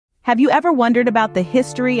Have you ever wondered about the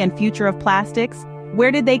history and future of plastics? Where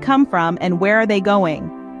did they come from and where are they going?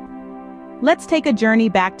 Let's take a journey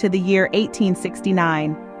back to the year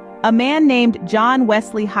 1869. A man named John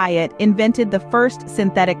Wesley Hyatt invented the first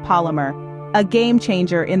synthetic polymer, a game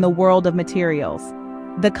changer in the world of materials.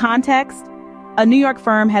 The context? A New York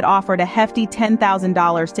firm had offered a hefty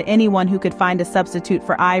 $10,000 to anyone who could find a substitute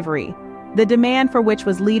for ivory, the demand for which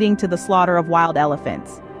was leading to the slaughter of wild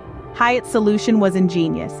elephants. Hyatt's solution was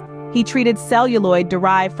ingenious. He treated celluloid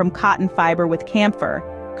derived from cotton fiber with camphor,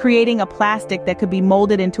 creating a plastic that could be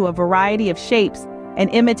molded into a variety of shapes and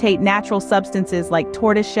imitate natural substances like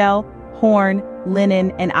tortoiseshell, horn,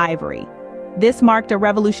 linen, and ivory. This marked a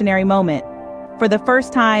revolutionary moment. For the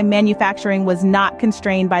first time, manufacturing was not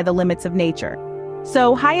constrained by the limits of nature.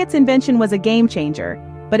 So Hyatt's invention was a game changer,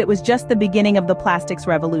 but it was just the beginning of the plastics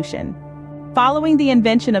revolution. Following the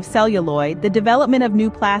invention of celluloid, the development of new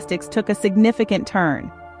plastics took a significant turn.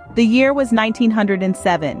 The year was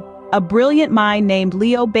 1907. A brilliant mind named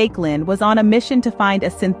Leo Baekeland was on a mission to find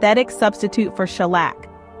a synthetic substitute for shellac,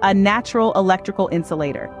 a natural electrical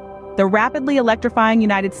insulator. The rapidly electrifying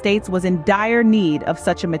United States was in dire need of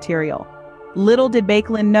such a material. Little did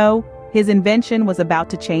Baekeland know, his invention was about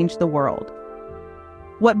to change the world.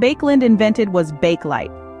 What Baekeland invented was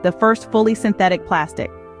Bakelite, the first fully synthetic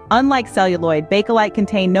plastic. Unlike celluloid, Bakelite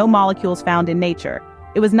contained no molecules found in nature.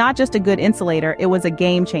 It was not just a good insulator, it was a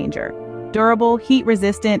game changer. Durable,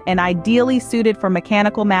 heat-resistant, and ideally suited for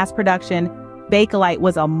mechanical mass production, Bakelite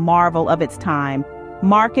was a marvel of its time.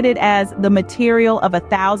 Marketed as the material of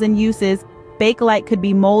 1,000 uses, Bakelite could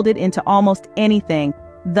be molded into almost anything,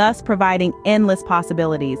 thus providing endless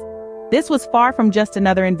possibilities. This was far from just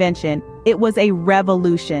another invention, it was a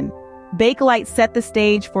revolution. Bakelite set the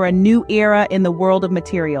stage for a new era in the world of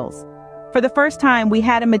materials. For the first time, we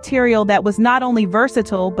had a material that was not only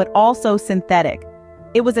versatile but also synthetic.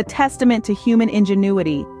 It was a testament to human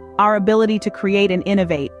ingenuity, our ability to create and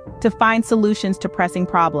innovate, to find solutions to pressing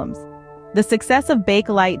problems. The success of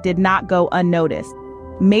Bakelite did not go unnoticed.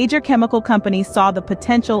 Major chemical companies saw the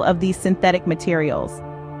potential of these synthetic materials.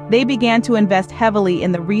 They began to invest heavily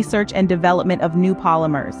in the research and development of new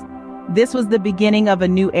polymers. This was the beginning of a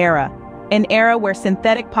new era, an era where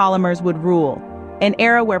synthetic polymers would rule, an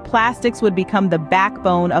era where plastics would become the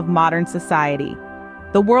backbone of modern society.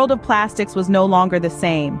 The world of plastics was no longer the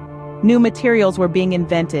same. New materials were being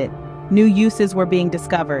invented, new uses were being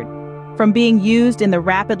discovered. From being used in the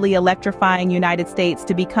rapidly electrifying United States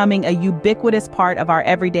to becoming a ubiquitous part of our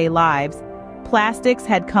everyday lives, plastics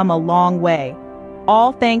had come a long way.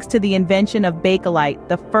 All thanks to the invention of Bakelite,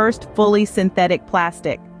 the first fully synthetic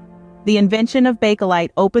plastic. The invention of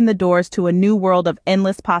Bakelite opened the doors to a new world of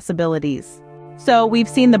endless possibilities. So we've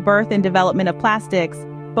seen the birth and development of plastics,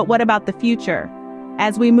 but what about the future?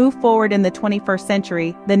 As we move forward in the 21st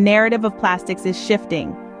century, the narrative of plastics is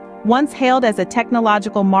shifting. Once hailed as a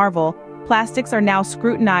technological marvel, plastics are now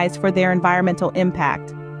scrutinized for their environmental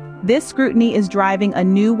impact. This scrutiny is driving a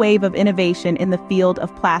new wave of innovation in the field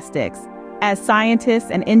of plastics, as scientists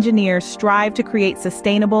and engineers strive to create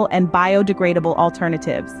sustainable and biodegradable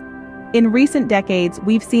alternatives. In recent decades,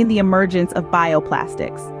 we've seen the emergence of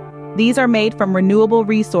bioplastics. These are made from renewable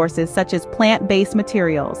resources such as plant-based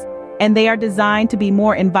materials, and they are designed to be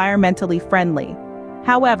more environmentally friendly.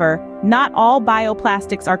 However, not all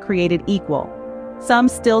bioplastics are created equal. Some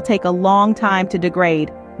still take a long time to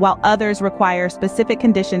degrade, while others require specific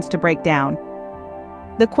conditions to break down.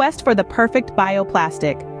 The quest for the perfect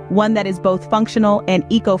bioplastic, one that is both functional and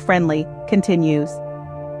eco-friendly, continues.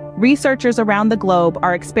 Researchers around the globe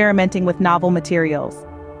are experimenting with novel materials.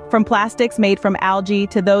 From plastics made from algae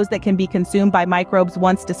to those that can be consumed by microbes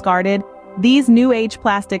once discarded, these new-age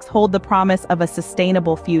plastics hold the promise of a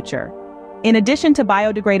sustainable future. In addition to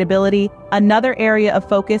biodegradability, another area of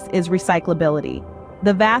focus is recyclability.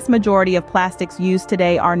 The vast majority of plastics used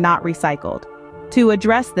today are not recycled. To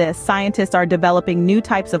address this, scientists are developing new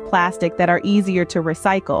types of plastic that are easier to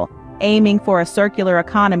recycle, aiming for a circular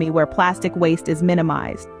economy where plastic waste is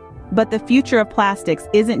minimized. But the future of plastics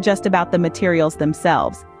isn't just about the materials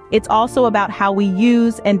themselves. It's also about how we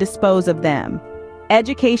use and dispose of them.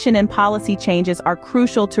 Education and policy changes are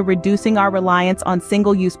crucial to reducing our reliance on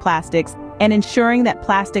single-use plastics and ensuring that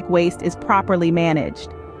plastic waste is properly managed.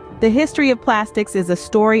 The history of plastics is a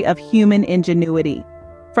story of human ingenuity.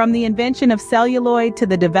 From the invention of celluloid to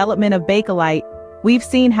the development of Bakelite, we've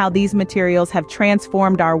seen how these materials have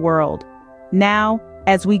transformed our world. Now,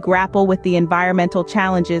 as we grapple with the environmental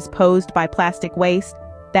challenges posed by plastic waste,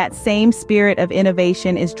 that same spirit of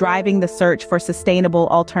innovation is driving the search for sustainable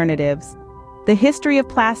alternatives. The history of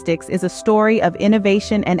plastics is a story of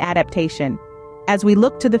innovation and adaptation. As we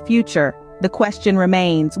look to the future, The question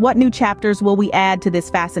remains, what new chapters will we add to this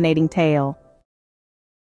fascinating tale?